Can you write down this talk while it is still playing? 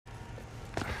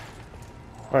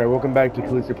Alright, welcome back to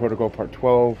Callisto Protocol Part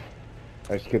 12.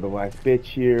 I just killed the last bitch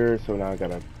here, so now I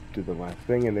gotta do the last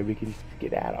thing and then we can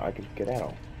skedaddle. I can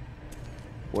skedaddle.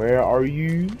 Where are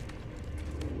you?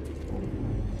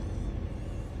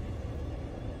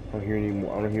 I don't hear any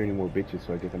more. I don't hear any more bitches,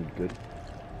 so I guess I'm good.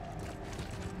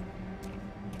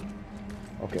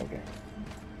 Okay.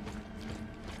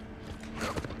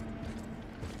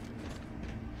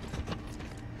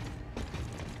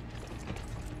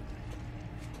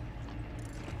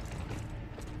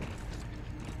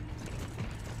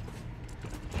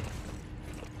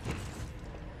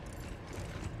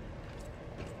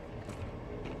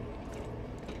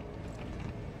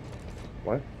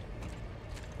 What?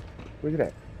 Where's it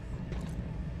at?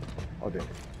 Oh, there.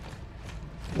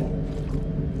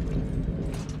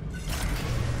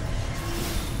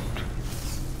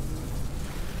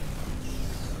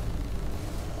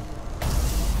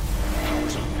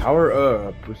 Power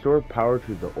up. Restore power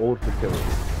to the old facility.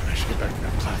 I should get back to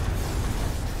that platform.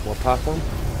 What platform?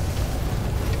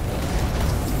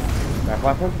 That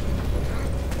platform?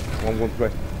 One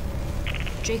place.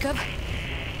 Jacob?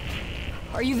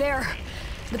 Are you there?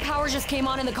 The power just came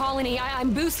on in the colony.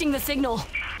 I'm boosting the signal.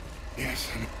 Yes,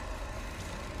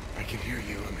 I can hear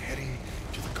you. I'm heading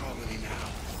to the colony now.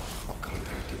 I'll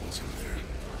contact you once I'm there.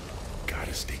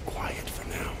 Gotta stay quiet for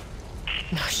now.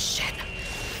 Oh, shit.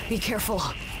 Be careful.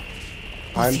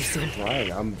 I'm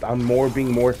trying. I'm being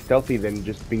more stealthy than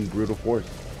just being brute force.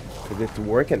 Cause it's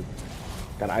working.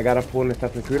 I gotta pull an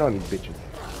Assassin's Creed on these bitches.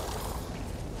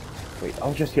 Wait,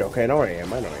 oh, just here. Okay, I know where I am.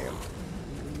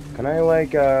 Can I,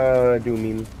 like, do a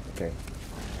meme? Okay.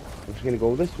 I'm just gonna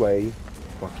go this way.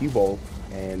 Fuck you both.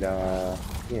 And,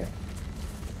 yeah.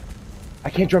 I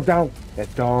can't drop down.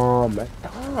 That's dumb. That's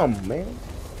dumb, man.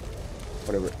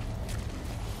 Whatever.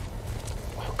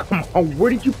 Oh, come on.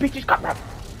 Where did you bitches come from?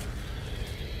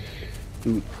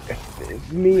 Dude,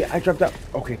 it's me. I dropped down.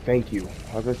 Okay, thank you.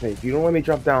 I was gonna say, if you don't let me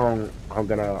drop down, I'm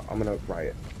gonna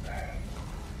riot. I'm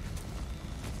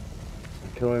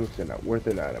killing him, so not worth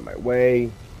it, not out of my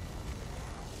way.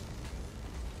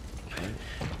 Okay.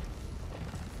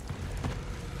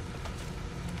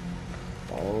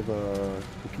 Follow the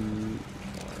sticky.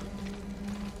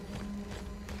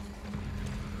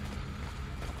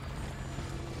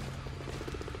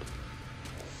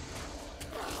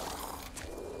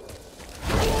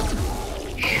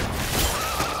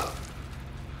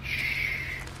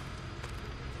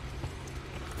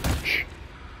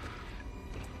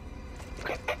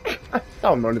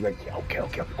 I'm running like, yeah, okay,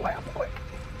 I'm quiet.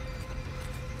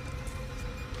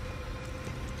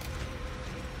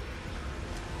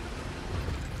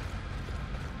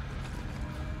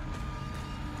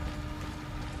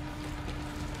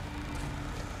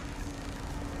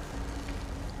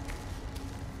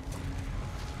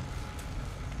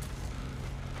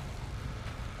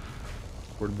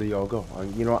 Where did they all go?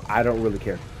 You know what? I don't really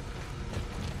care.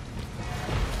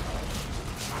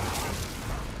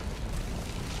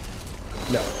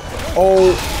 No.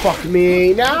 Oh, fuck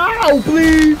me. No,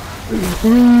 please.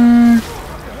 Please.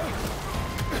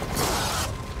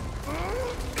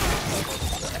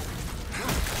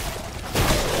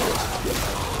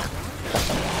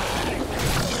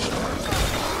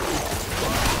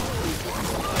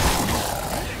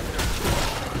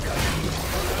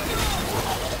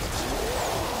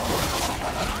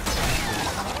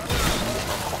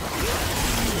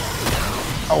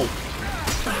 Oh.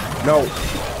 No.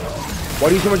 Why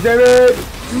do you so much damage?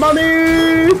 Mommy!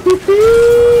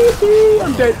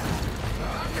 I'm dead.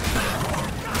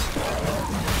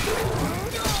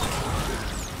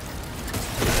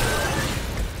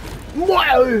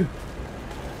 Wow!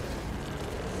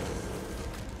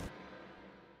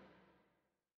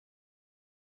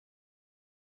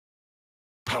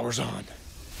 Power's on.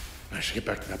 I should get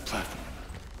back to that platform.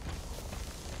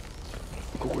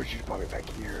 Of course, she's probably back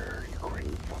here, you crazy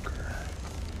fucker.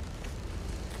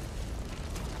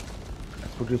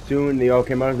 Pretty soon they all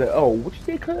came out and said, "Oh, what you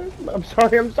say, cuz? I'm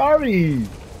sorry. I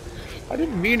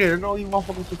didn't mean it. I didn't know you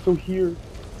motherfuckers are still here.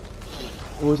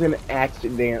 It was an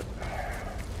accident."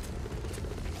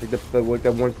 Like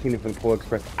that one scene from Polar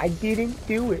Express. I didn't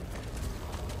do it.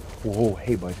 Whoa,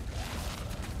 hey bud.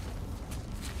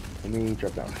 Let me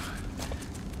drop down.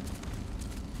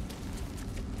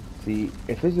 See,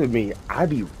 if this is me,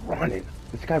 I'd be running.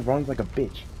 This guy runs like a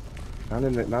bitch. Not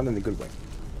in the good way.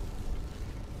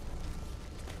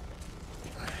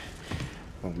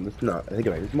 Oh, let's not. Think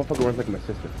about it. This motherfucker runs like my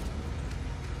sister.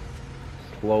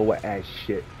 Slow as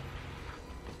shit.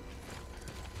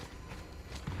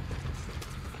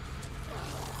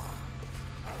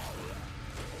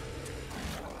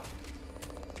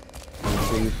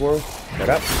 Anything for? Shut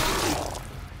up.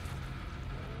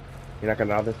 You're not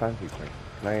gonna nod this time? Please,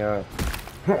 can I,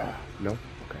 no?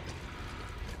 Okay.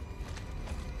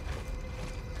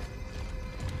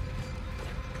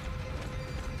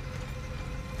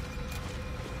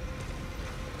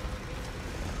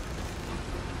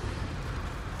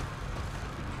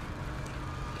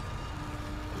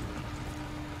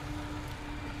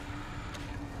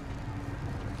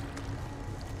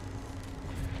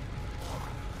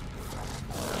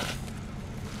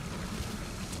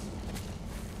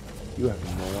 You have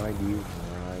no idea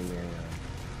where I am.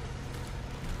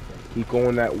 Keep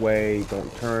going that way.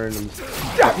 Don't turn.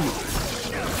 Stop you!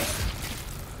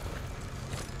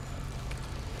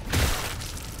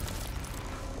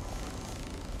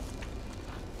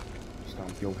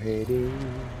 Stomp your head in.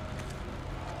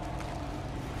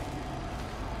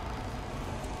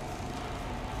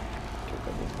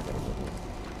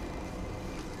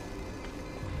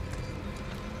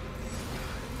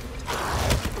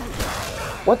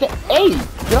 What the? Hey!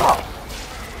 Get off!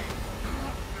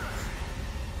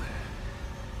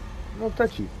 Don't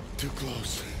touch you. Too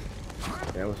close.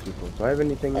 Yeah, that was too close. Do I have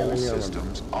anything in All here?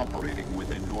 systems operating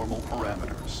within normal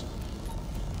parameters.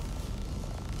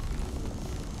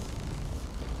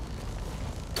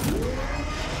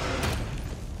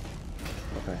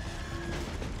 Okay.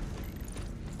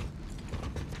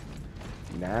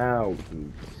 Now we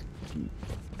can keep.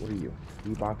 What are you?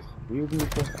 V-box? Were you using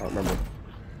before? I don't remember.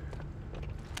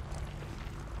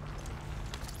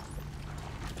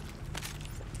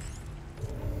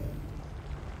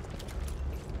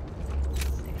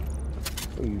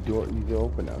 Oh, you do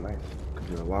open now, nice. Because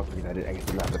you're locked because I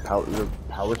didn't have the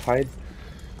power tied.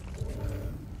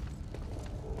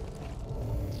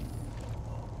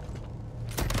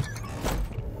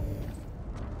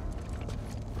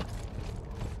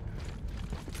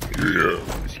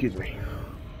 Excuse me.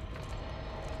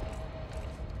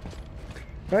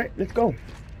 Alright, let's go.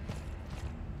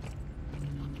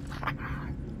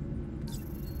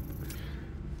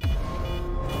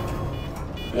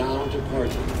 Now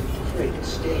departing. Freight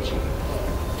staging.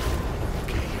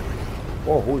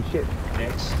 Oh, holy shit.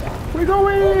 Next stop. We're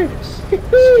going!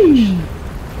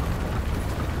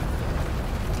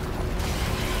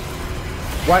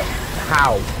 What?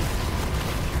 How?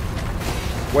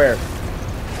 Where?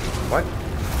 What?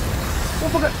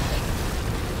 What the fuck?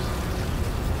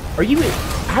 Are you in?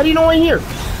 How do you know I'm here?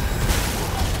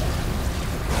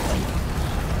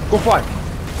 Go fly.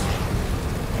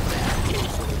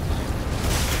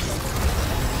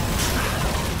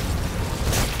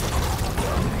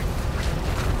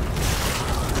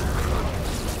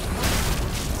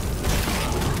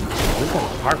 This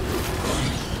guy's hard.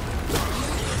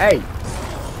 Hey!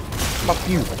 Fuck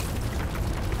you.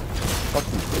 Fuck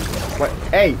you. What?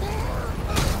 Hey!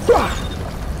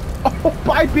 Oh,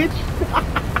 bye, bitch!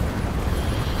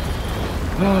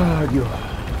 Ah, you.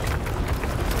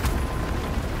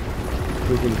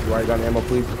 Please, do I got ammo,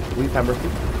 please? Please have mercy.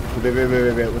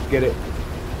 Wait, let's get it.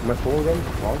 Am I full again?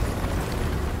 Oh.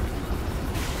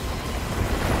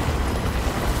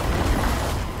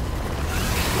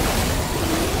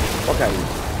 Okay.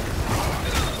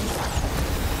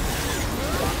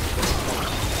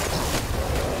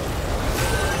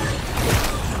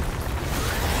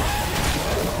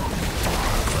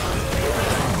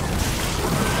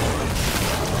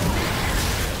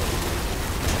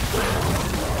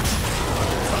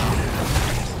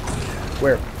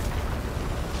 Where?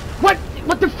 What?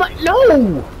 What the fuck?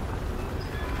 No!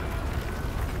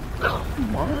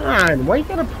 Come on! Why you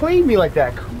gotta play me like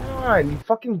that? Come on, you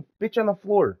fucking bitch on the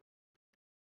floor.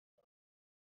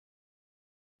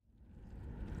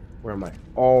 Where am I?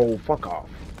 Oh, fuck off.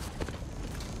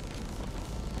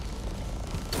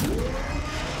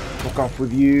 Fuck off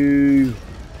with you.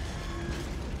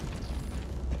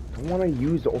 I want to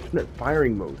use the alternate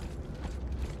firing mode.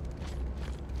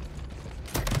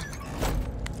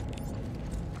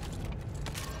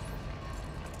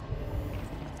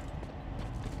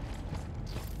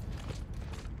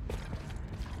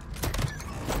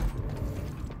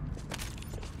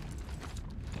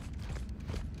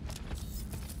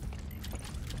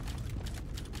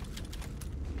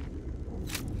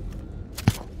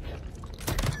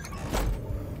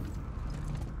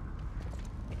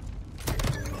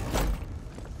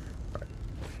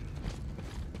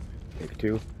 Take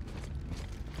two.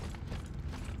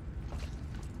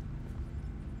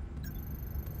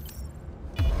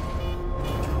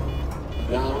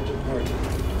 Now departing.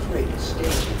 Freight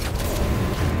station.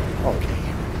 Okay.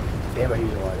 Damn, I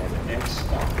used a lot of that. Next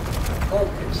stop.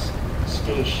 Focus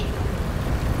station.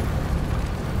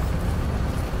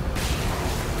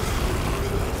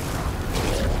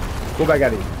 Go back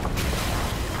at it.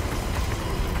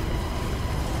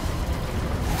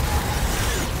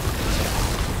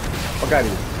 fuck out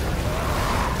of here.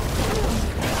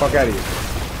 Fuck out of here.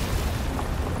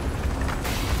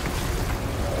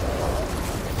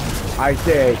 I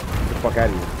say, get the fuck out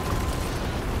of here.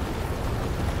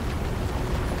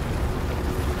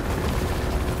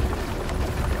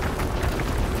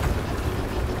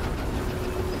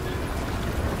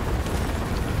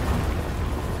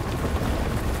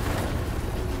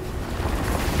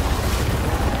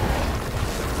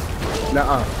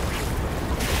 Nuh-uh.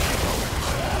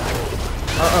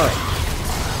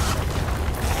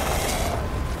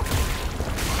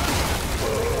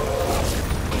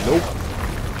 Nope.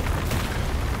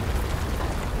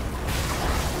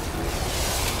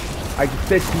 I just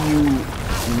said to you,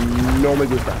 no me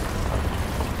gusta.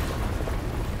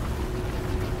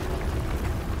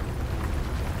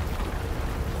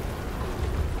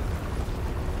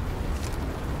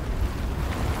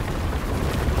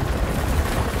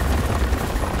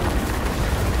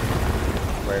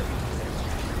 Where?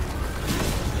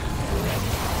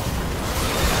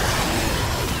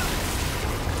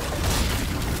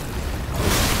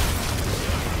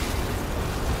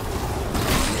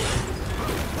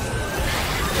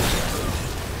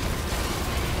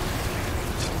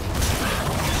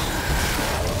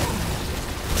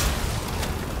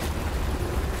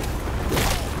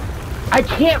 I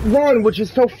can't run, which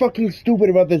is so fucking stupid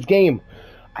about this game.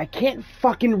 I can't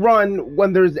fucking run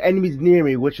when there's enemies near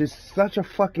me, which is such a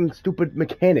fucking stupid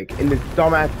mechanic in this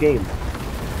dumbass game.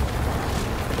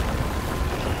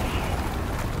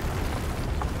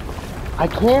 I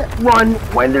can't run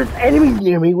when there's enemies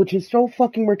near me, which is so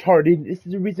fucking retarded. This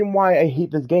is the reason why I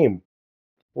hate this game.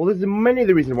 Well, there's many of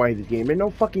the reasons why I hate this game. There's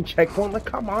no fucking checkpoint. Like,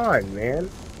 come on, man.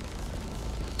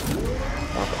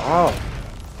 Fuck off.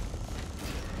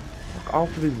 Fuck off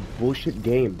of this bullshit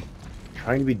game.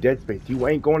 Trying to be Dead Space. You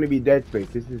ain't going to be Dead Space.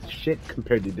 This is shit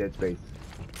compared to Dead Space.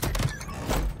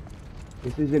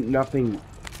 This isn't nothing.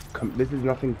 This is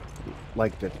nothing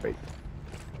like Dead Space.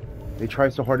 They try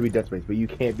so hard to be Dead Space, but you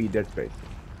can't be Dead Space.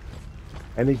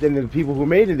 And they said the people who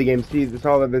made the game see this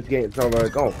all of this game. It's all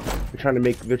like, oh, they're trying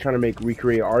to make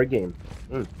recreate our game.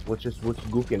 What's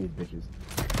goofy on these bitches?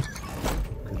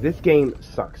 Because this game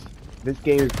sucks. This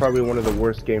game is probably one of the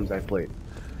worst games I've played.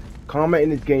 Combat in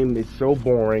this game is so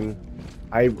boring.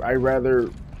 I rather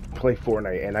play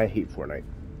Fortnite, and I hate Fortnite.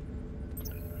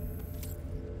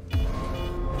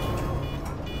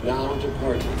 Now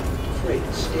departing.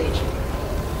 Freight station.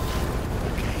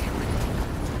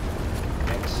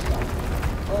 Next stop.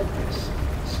 Focus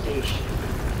station.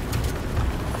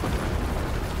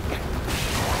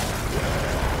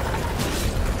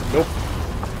 Nope.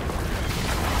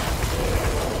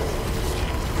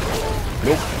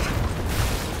 Nope.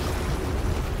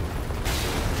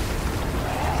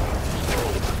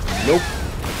 Nope.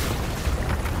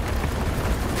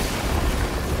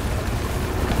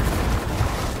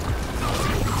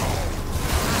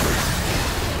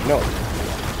 No.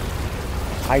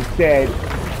 I said,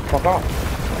 fuck off.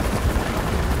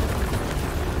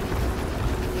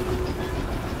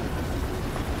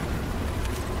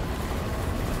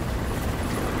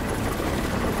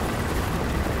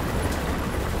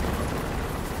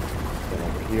 Get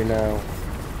over here now.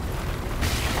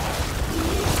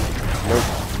 Nope.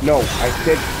 No, I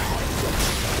said...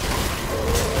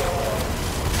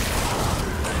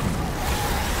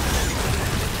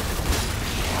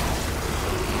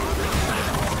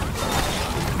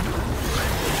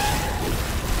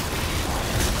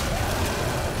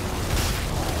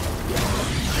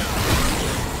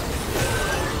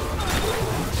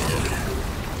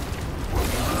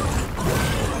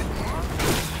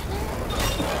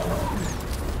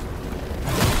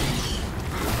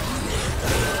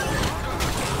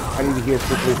 I need to heal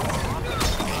quickly.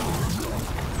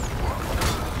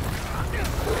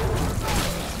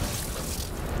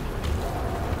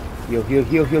 Heal, heal,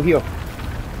 heal, heal, heal.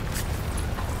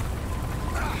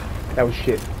 That was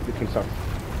shit. This can suck.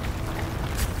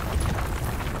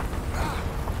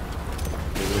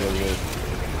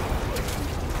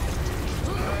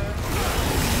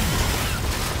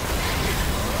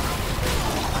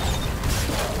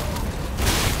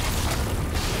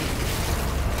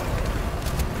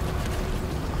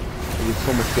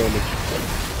 So much damage.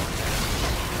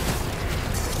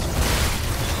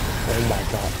 Oh my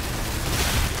god.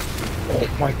 Oh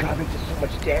my god, this is so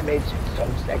much damage. It's so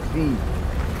sexy.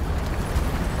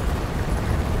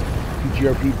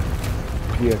 PGRP.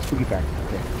 Yeah, spooky factor.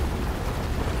 Okay.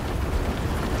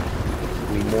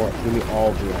 Give me more. Give me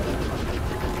all the others.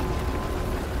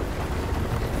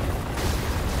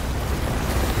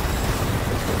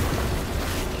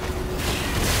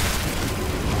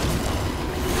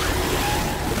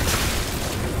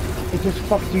 it just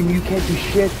fucks you and you can't do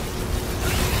shit.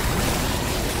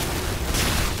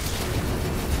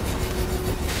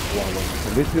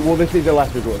 This is the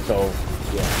last resort, so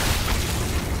yeah.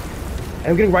 And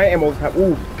I'm getting riot ammo all the time.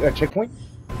 Ooh, a checkpoint?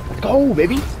 Let's go,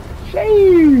 baby!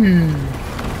 Sheesh!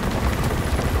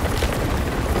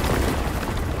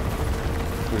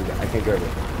 Where is it? I can't grab it.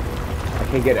 I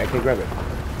can't get it, I can't grab it.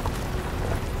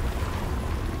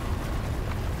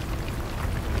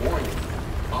 Warning.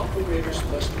 Operators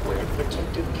must wear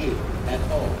protective gear at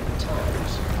all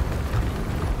times.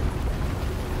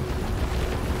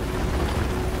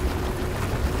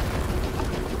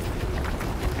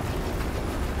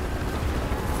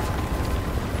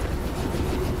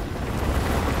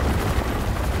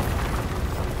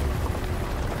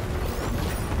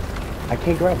 I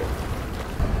can't grab it.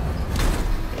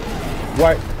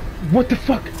 What? What the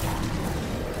fuck?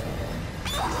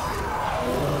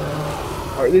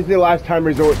 Alright, this is the last time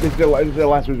resort. This is the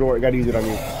last resort. I gotta use it on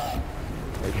you.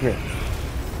 Right, come here.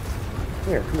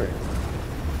 Come here, come here.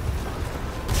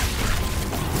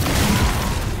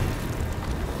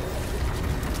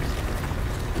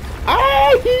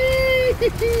 Ah!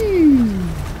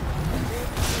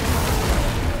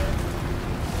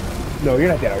 No, you're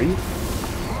not dead, are you?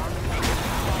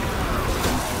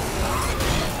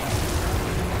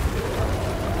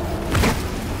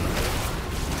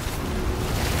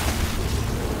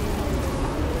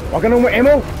 I got no more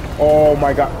ammo? Oh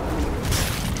my god.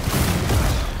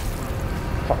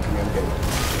 Fuck me, I'm dead.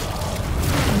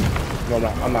 No,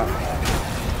 I'm not.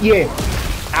 Yeah.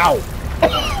 Ow.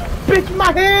 Bitch,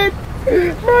 my head!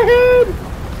 My head!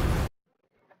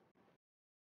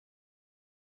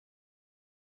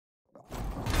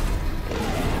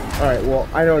 Alright, well,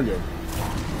 I know you.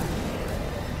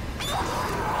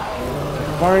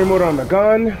 Firing mode on the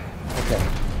gun. Okay.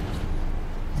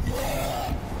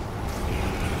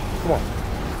 Come on.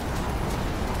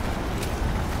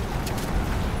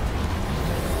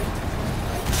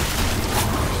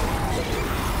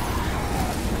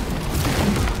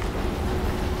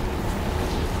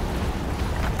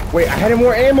 Wait, I had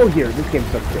more ammo here. This game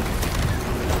sucks shit.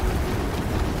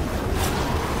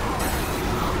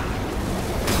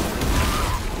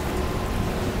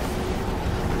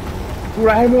 Dude,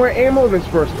 I had more ammo this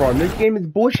first run. This game is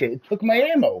bullshit. It took my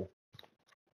ammo.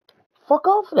 Fuck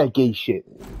off with that gay shit.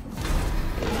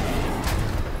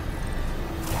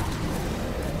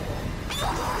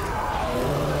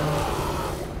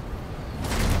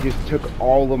 Just took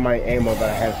all of my ammo that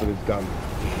I had for this gun.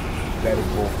 That is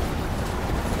cool.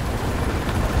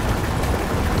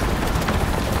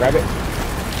 Grab it.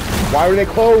 Why were they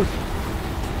closed?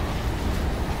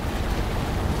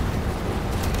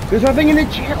 There's nothing in the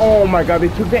chest. Oh my god, they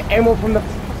took the ammo from the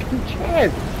fucking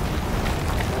chest.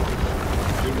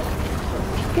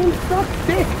 This game sucks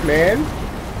dick, man.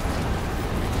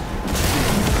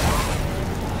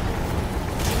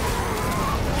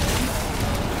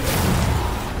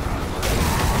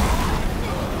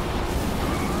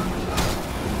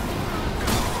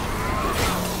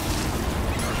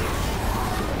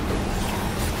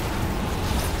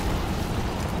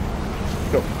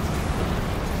 Go.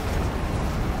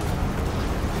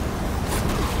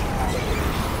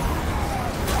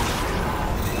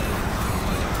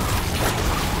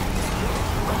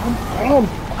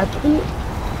 I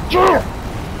can't.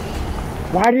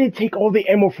 Why did it take all the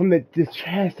ammo from the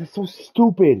chest? That's so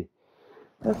stupid.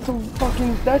 That's so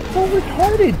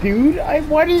retarded, dude.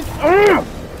 Why did I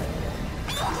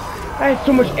had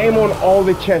so much ammo on all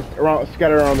the chests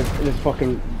scattered around this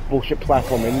fucking bullshit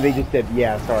platform, and they just said,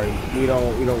 yeah, sorry, we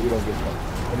don't give a fuck.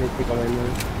 And they take all my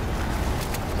ammo.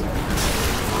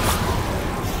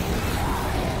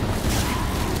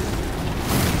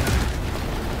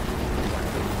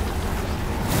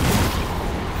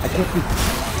 I can't see.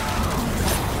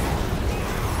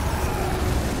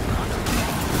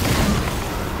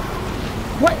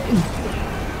 What?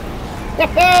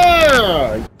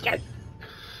 Yes!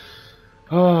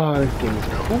 Oh, this game is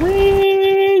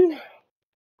clean!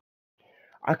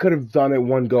 I could have done it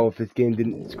one go if this game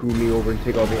didn't screw me over and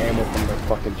take all the ammo from the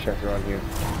fucking chest around here.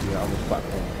 Yeah, on this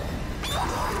platform.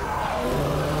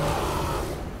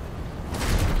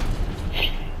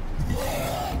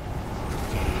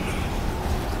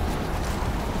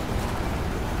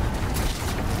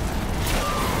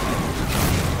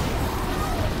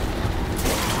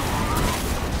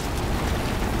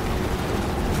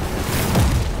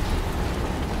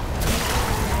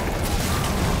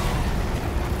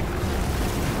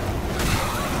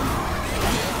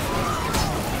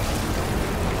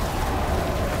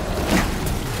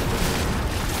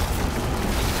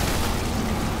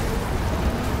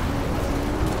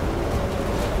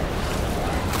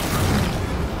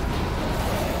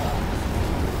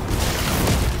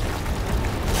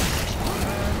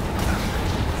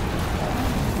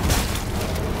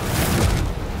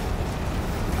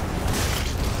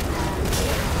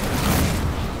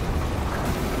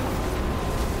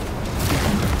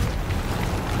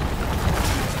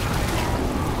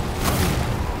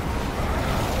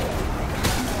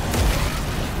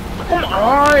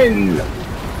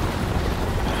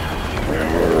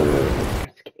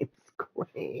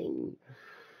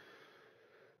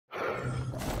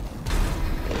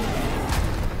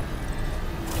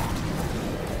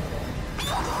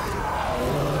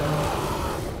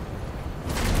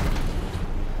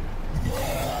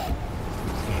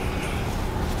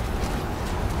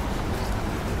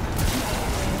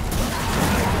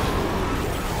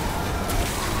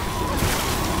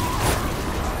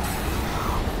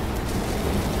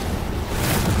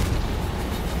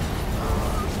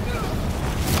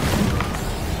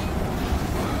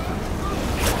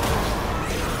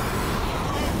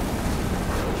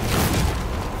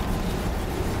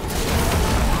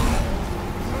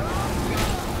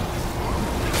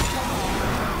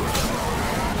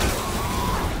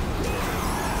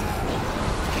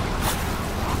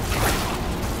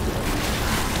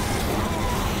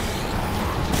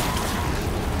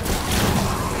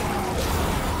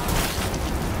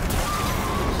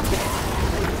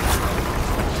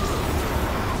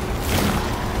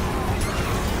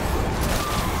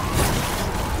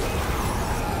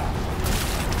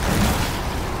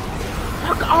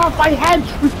 my head,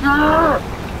 Twister!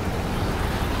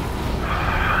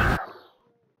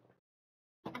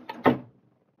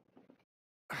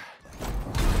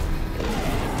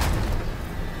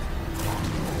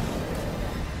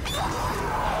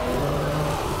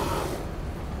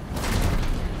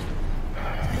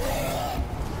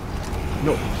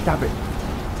 No, stop it.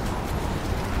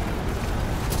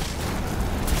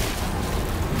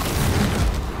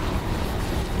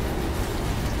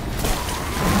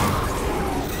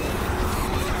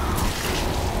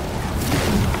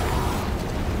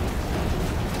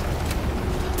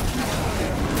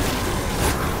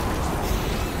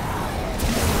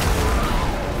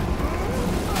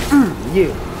 Yeah.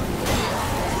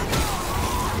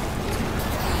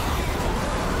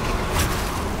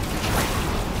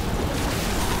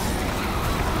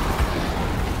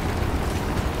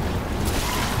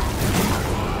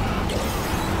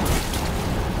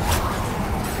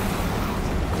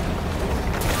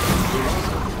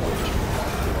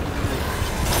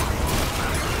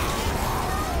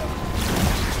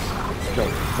 So,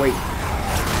 wait.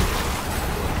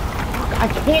 I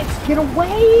can't get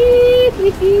away!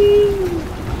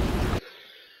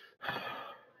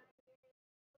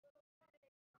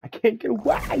 I can't get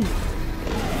away!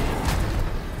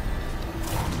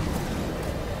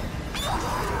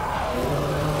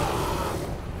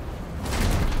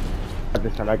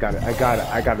 This time I got it. I got it.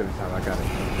 I got it this time. I got it.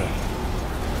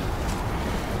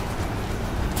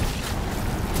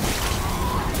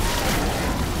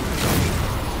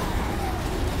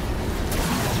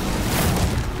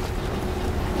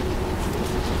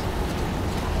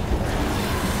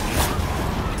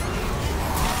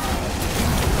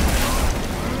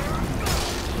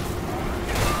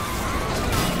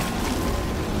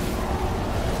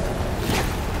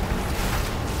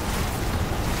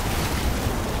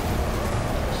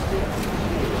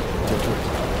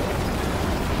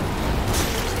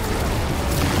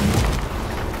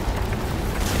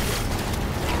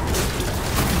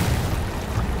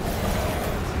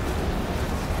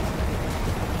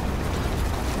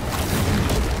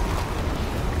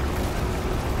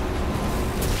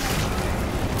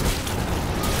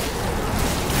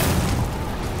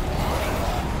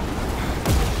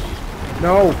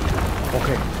 No!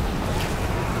 Okay.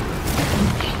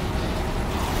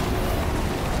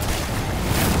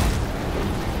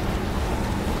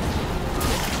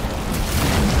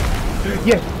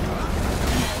 Yes!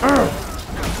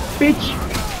 Bitch!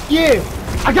 Yeah!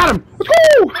 I got him! Let's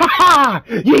go! Ha ha!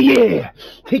 Yeah, yeah!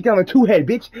 Take down a two-head,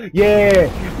 bitch! Yeah!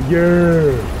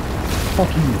 Yeah! Fuck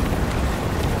you!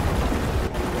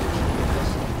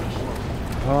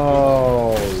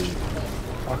 Oh!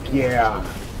 Fuck yeah!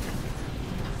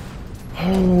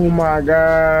 Oh my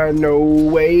god, no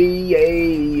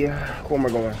way! Where am I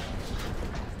going?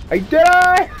 I did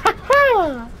I!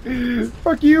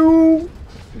 Fuck you!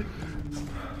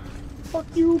 Fuck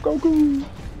you, Goku!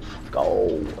 Let's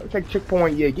go! Take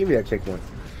checkpoint, yeah, give me that checkpoint.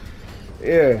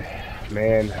 Yeah,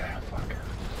 man. Fuck.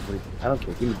 I don't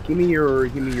care. Give me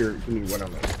what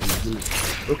I'm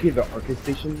like. Okay, the arcade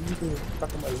station. You can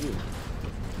fuck my room.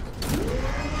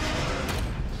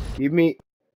 Give me.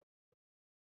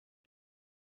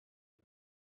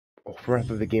 Oh, first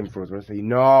of the game froze. What did I say?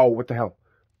 No, what the hell?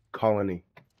 Colony.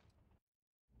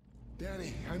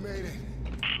 Danny, I made it.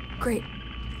 Great.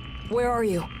 Where are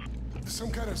you?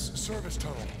 Some kind of service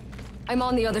tunnel. I'm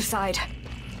on the other side.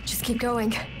 Just keep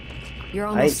going. You're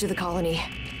almost to the colony.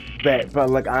 Bet, but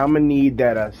like I'm gonna need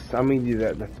that. I'm gonna need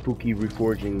that spooky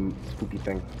reforging spooky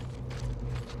thing.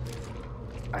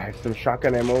 I have some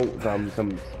shotgun ammo.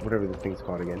 Some whatever the thing's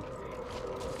called again.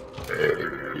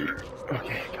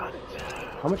 Okay, got it.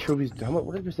 How much trophies?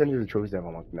 What is the percentage of the trophies I have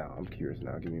unlocked now? I'm curious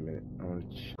now. Give me a minute.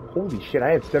 Holy shit! I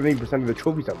have 70% of the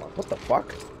trophies unlocked. What the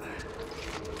fuck?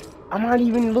 I'm not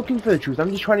even looking for the trophies.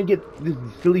 I'm just trying to get this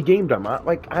silly game done. I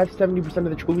have 70% of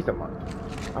the trophies unlocked.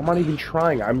 I'm not even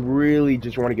trying. I'm really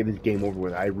just want to get this game over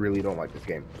with. I really don't like this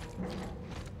game.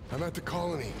 I'm at the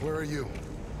colony. Where are you?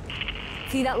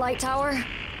 See that light tower?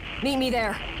 Meet me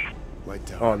there. Light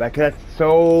tower. Oh, that's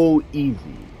so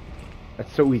easy.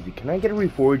 That's so easy. Can I get a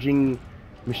reforging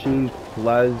machine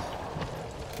plus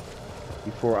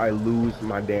before I lose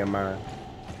my damn mind?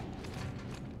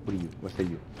 What do you? What say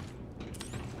you?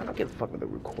 I don't give a fuck with the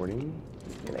recording.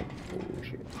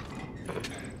 Bullshit.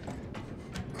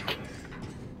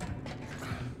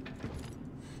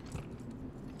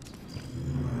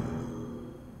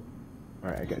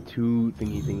 Alright, I got two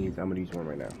thingies. I'm gonna use one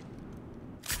right now.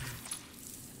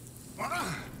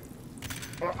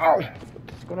 Oh,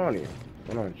 what's going on here? What's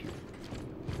going on with you?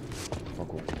 Oh,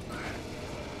 cool.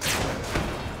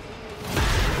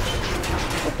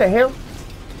 What the hell?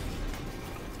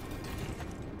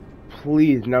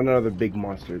 Please, not another big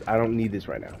monster. I don't need this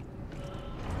right now.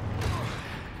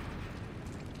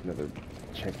 Another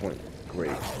checkpoint.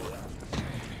 Great.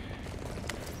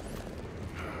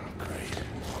 Great.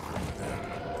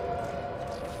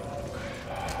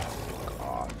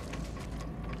 God.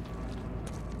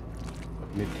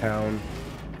 Midtown.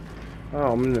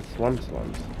 Oh, I'm in the slums.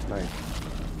 Nice.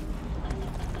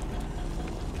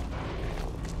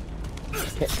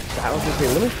 I was gonna say,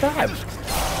 let me stab.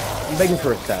 I'm begging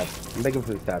for a stab. I'm begging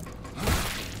for a stab.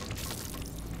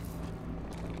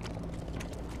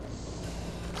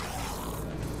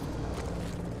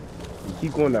 You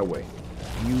keep going that way.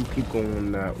 You keep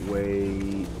going that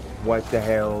way. What the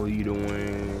hell are you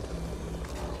doing?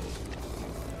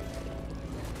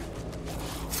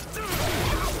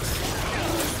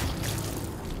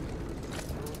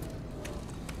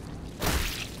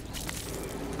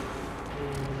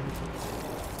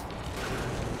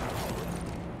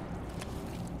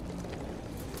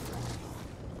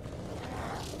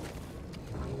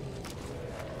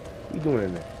 What you doing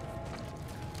in there?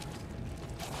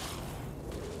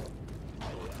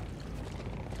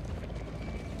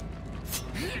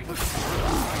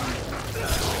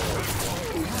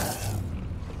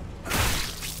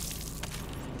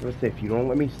 Let's say if you don't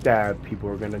let me stab, people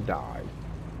are gonna die.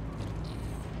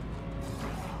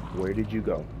 Where did you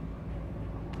go?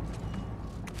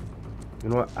 You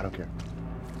know what? I don't care.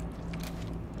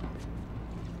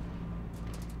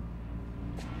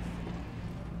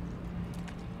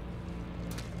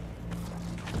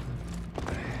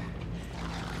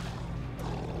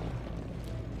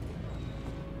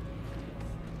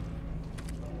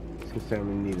 It's considered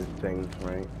we need a thing,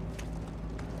 right?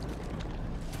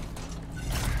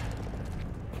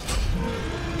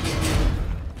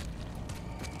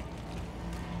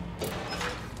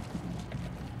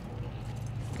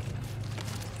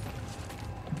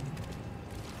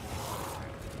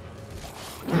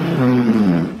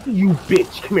 You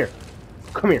bitch! Come here!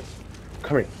 Come here!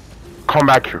 Come here! Come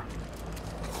back here!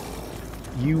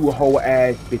 You hoe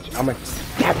ass bitch! I'm gonna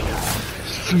stab you!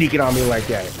 Sneaking on me like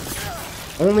that!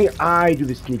 Only I do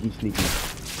the sneaky.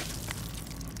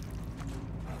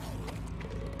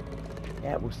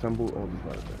 That was some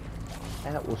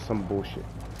That was some bullshit.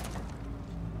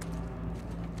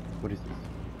 What is this?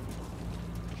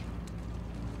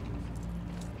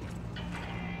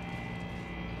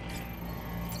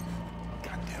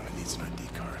 It's an ID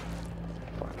card.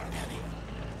 Danny,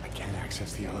 I can't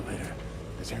access the elevator.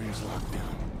 This area's locked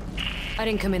down. I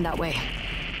didn't come in that way.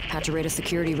 Had to raid a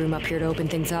security room up here to open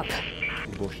things up.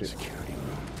 Bullshit. Security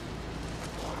room.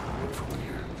 Look for one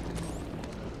here.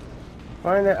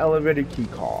 Find the elevator key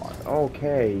card.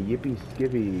 Okay, yippee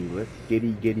skivvy. Let's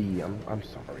giddy. I'm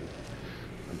sorry.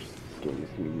 This game is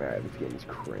me mad. This game is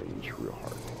cringe real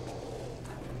hard.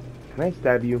 Can I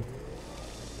stab you?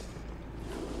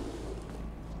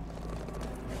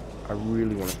 I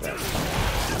really want to stab you.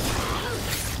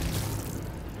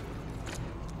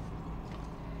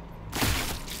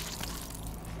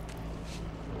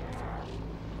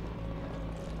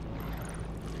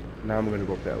 Now I'm gonna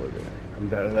go up the elevator.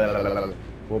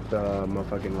 Go up the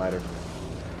motherfucking ladder.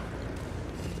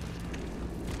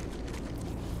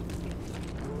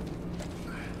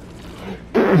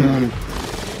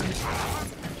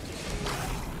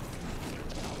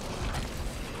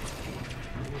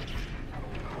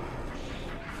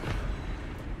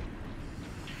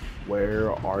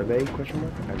 Where are they? Question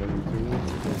mark? I don't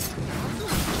see.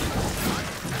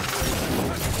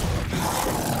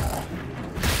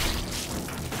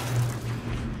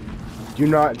 Do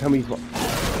not tell me.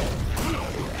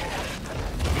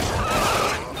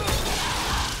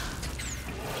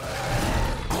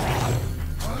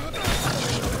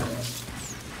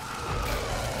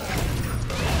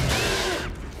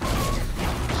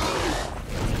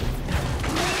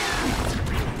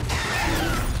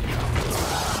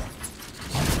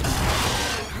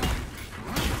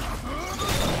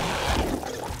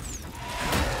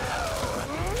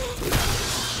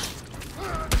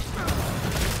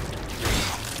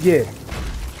 Yeah.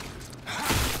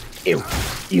 Ew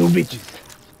bitches.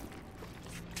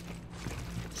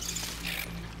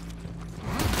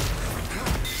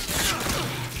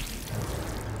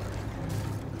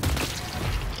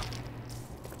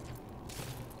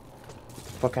 What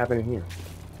the fuck happened in here?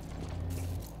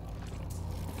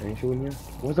 Anything in here?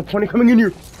 What's the point of coming in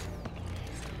here?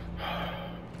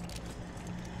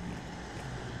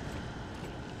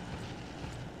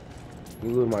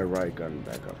 Move my right gun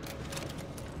back up.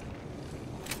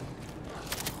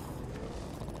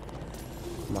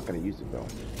 I'm not gonna use it though.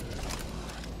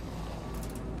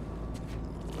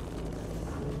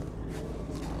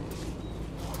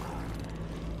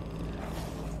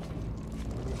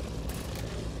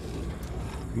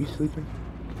 Are you sleeping?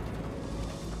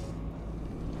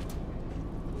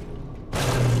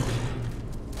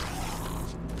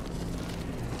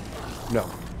 No.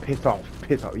 Piss off.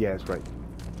 Piss off. Yeah, that's right.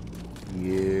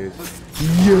 Yes.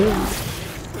 Yes!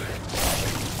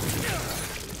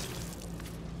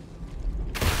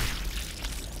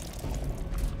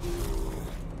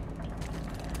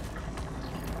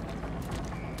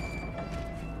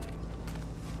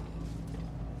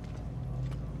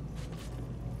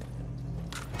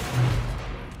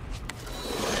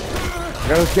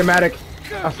 Got a schematic.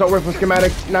 Assault rifle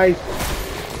schematic. Nice.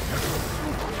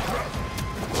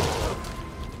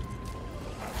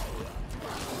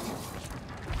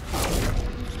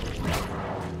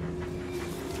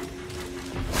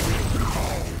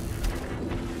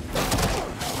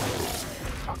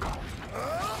 Fuck off.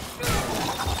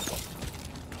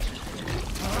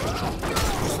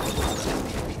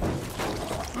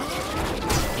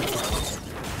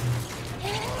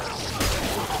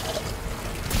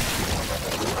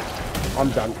 I'm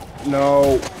done.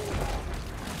 No.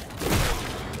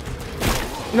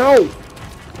 No.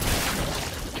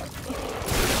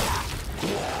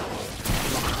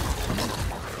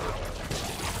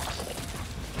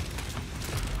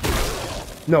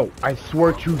 No, I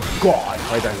swear to God,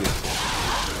 I die here.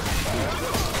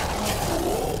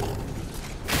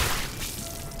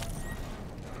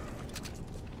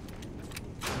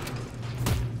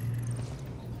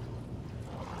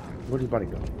 Where'd his body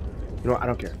go? You know what? I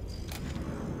don't care.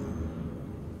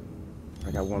 I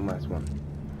got one last one.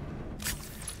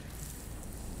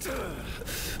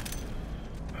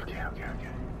 Okay.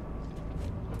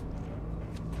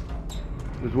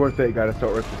 It was worth it. Gotta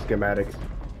start with the schematics.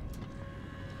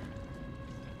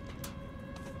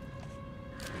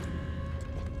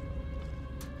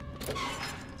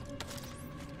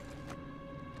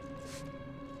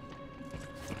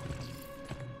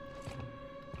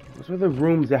 Those are the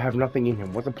rooms that have nothing in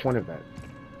them. What's the point of that?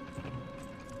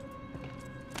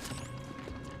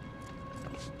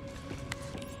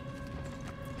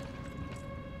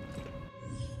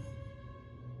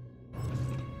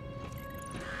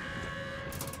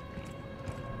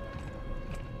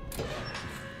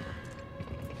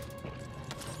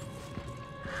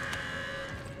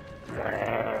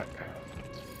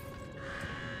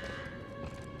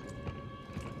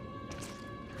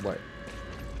 What?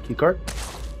 Keycard?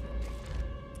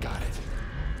 Got it.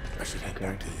 I should head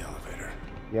back to the elevator.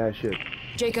 Yeah, I should.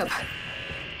 Jacob,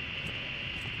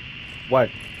 What?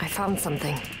 I found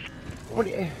something. What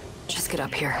do you... Just get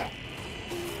up here.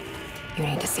 You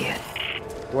need to see it.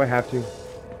 Do I have to?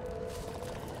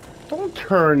 Don't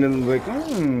turn and like,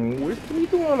 what are you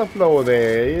doing on the floor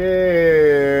there?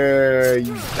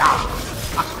 Yeah.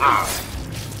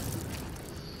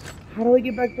 How do I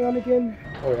get back down again?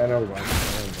 Oh, yeah, I know why.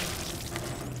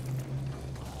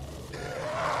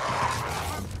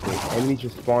 Wait, enemies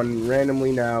just spawn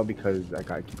randomly now because I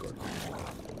got keyboard.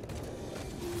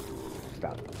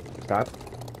 Stop. Stop.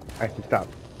 I said stop.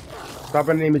 Stop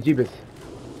in the name of Jeebus.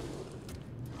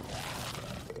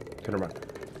 Turn around.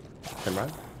 Turn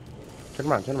around. Turn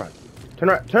around. Turn around. Turn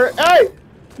around. Turn. Hey!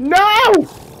 No!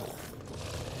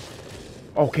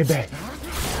 Okay, back.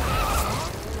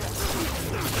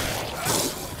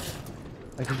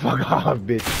 Like, fuck off,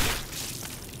 bitch.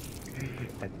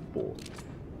 That's bull.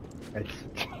 That's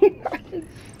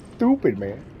stupid,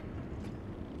 man.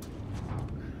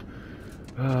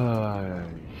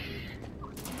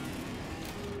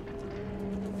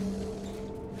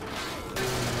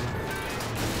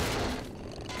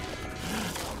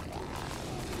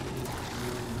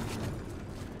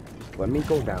 Just let me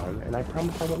go down, and I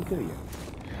promise I won't kill you.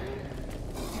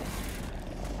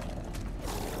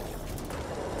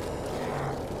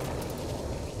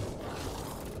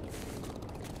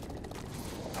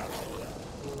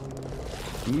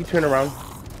 Can you turn around?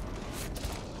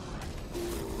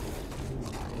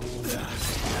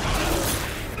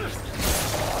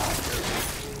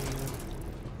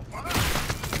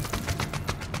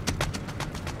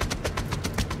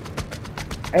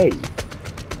 Hey,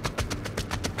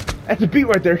 that's a beat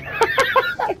right there.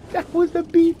 That was the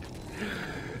beat.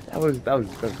 That was good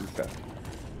stuff. That's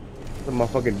a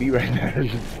motherfucking beat right there.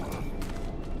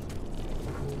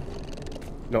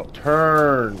 No,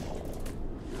 turn.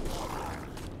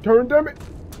 Turn, damn it.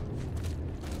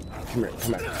 Come here,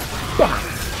 come here. Bah!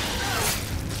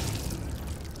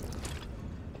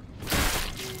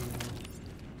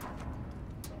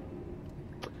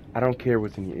 I don't care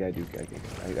what's in here. Yeah, I do.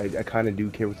 I kind of do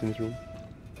care what's in this room.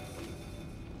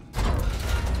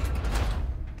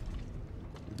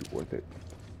 Is it worth it?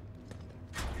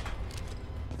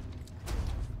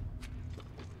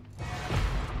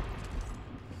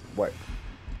 What?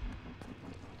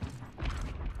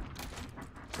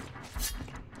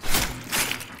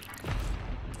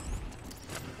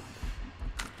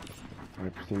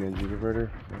 Kerosene energy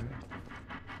converter.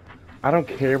 I don't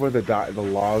care about the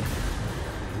logs.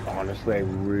 Honestly, I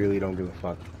really don't give a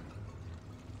fuck.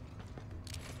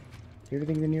 You have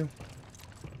anything in you?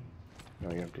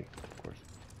 No, you're empty, of course.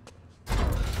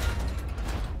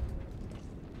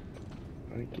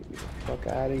 Let me get me the fuck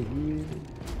out of here.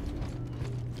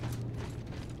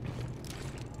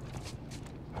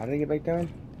 How did I get back down?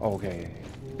 Oh, okay.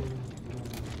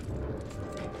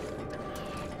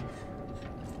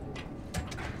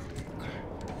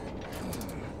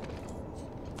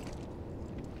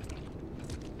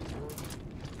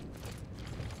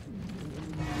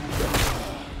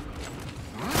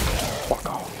 Fuck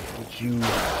off. Would you...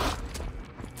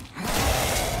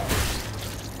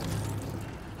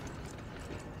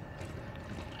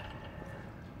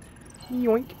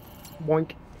 Yoink.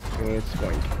 Boink. And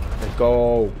squink. Let's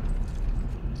go.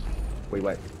 Wait,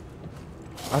 what?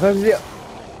 I thought this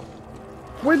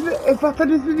was the... I thought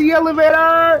this was the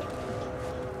elevator!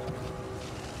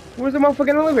 Where's the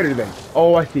motherfucking elevator then?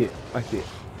 Oh, I see it. I see it.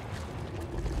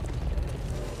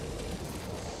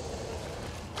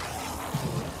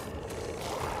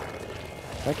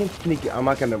 I can sneak it. I'm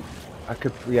not gonna... I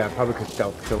could... Yeah, I probably could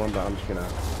stealth kill him, but I'm just gonna...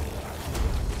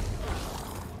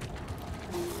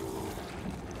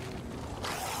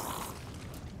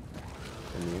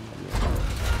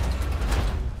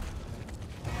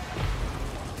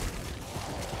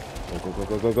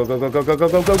 Go,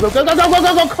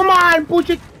 come on, push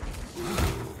it!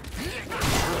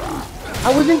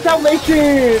 I was in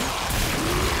salvation!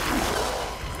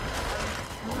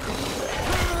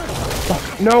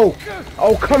 Fuck, no!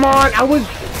 Oh, come on, I was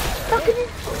fucking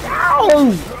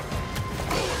down!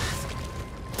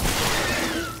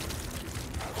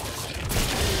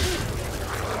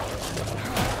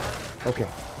 Okay,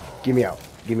 get me out.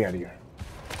 Get me out of here.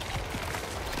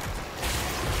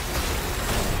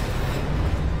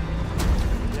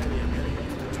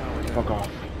 Fuck off.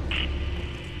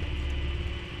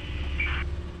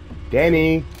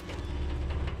 Danny!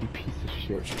 You piece of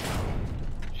shit.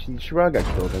 She probably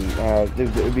got killed, and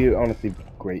it would be honestly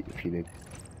great if she did.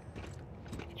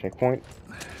 Checkpoint.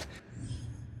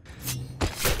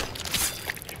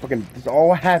 Fucking, this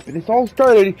all happened. This all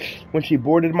started when she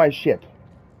boarded my ship.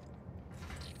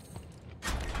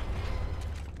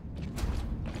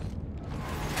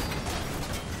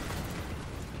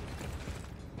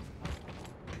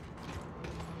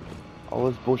 All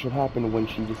this bullshit happened when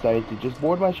she decided to just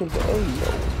board my ship. Hey,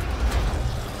 yo.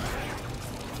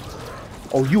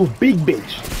 Oh, you a big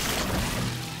bitch.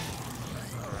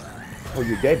 Oh,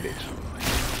 you dead bitch.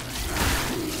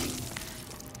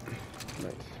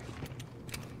 Nice.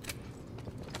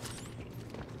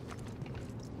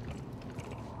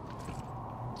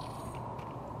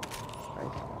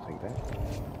 Nice, I'll take that.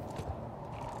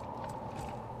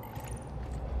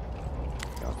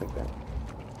 Yeah, I'll take that.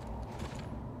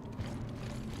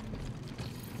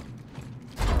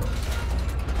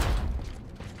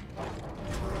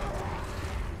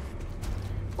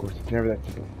 Never that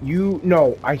simple. You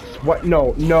no, I what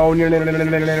no no no no no no no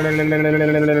no no no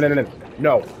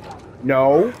no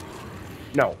no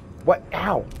no what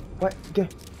how what the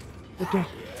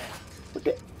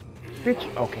bitch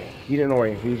okay he didn't know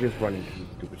where he's just running because he's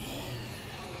stupid.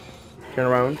 Turn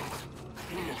around.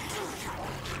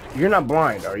 You're not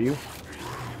blind, are you?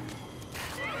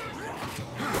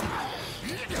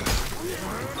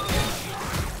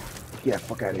 Yeah,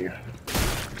 fuck out of here.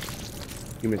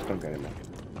 You missed funk out of me.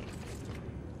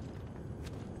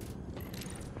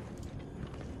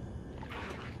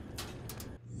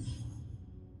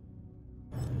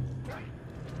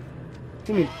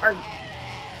 You mean art?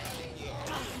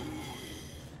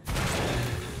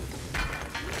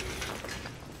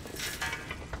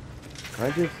 Can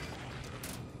I just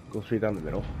go straight down the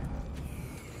middle?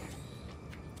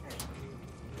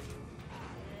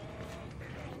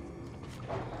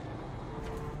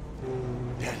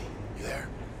 Daddy, you there?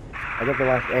 I got the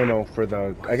last ammo for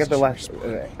the. I got the last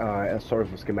sword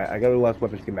schematic. I got the last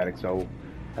weapon schematic, so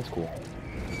that's cool.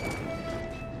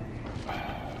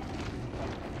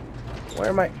 Where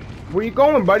am I? Where you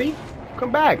going, buddy?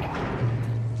 Come back.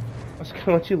 I was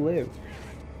gonna let you live.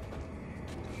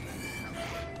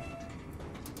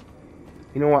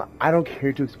 You know what? I don't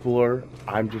care to explore.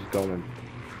 I'm just going.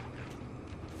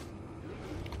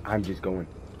 I'm just going.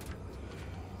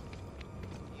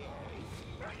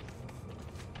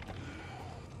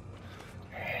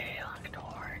 Hey, lock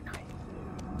door. Nice.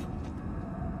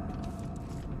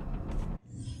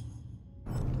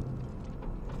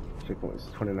 Checkpoint is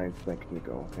 29 seconds to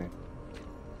go, okay.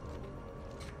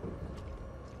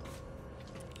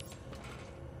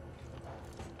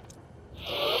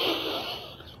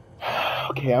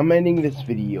 Okay, I'm ending this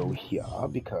video here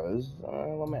because,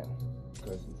 well, man,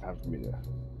 because it's time for me to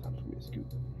scoot.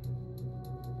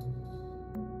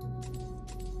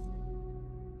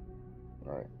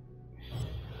 All right.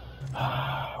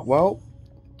 Well,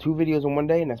 2 videos in one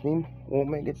day, and that's me. Well,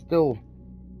 man, it's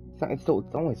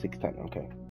only 6:10. Okay.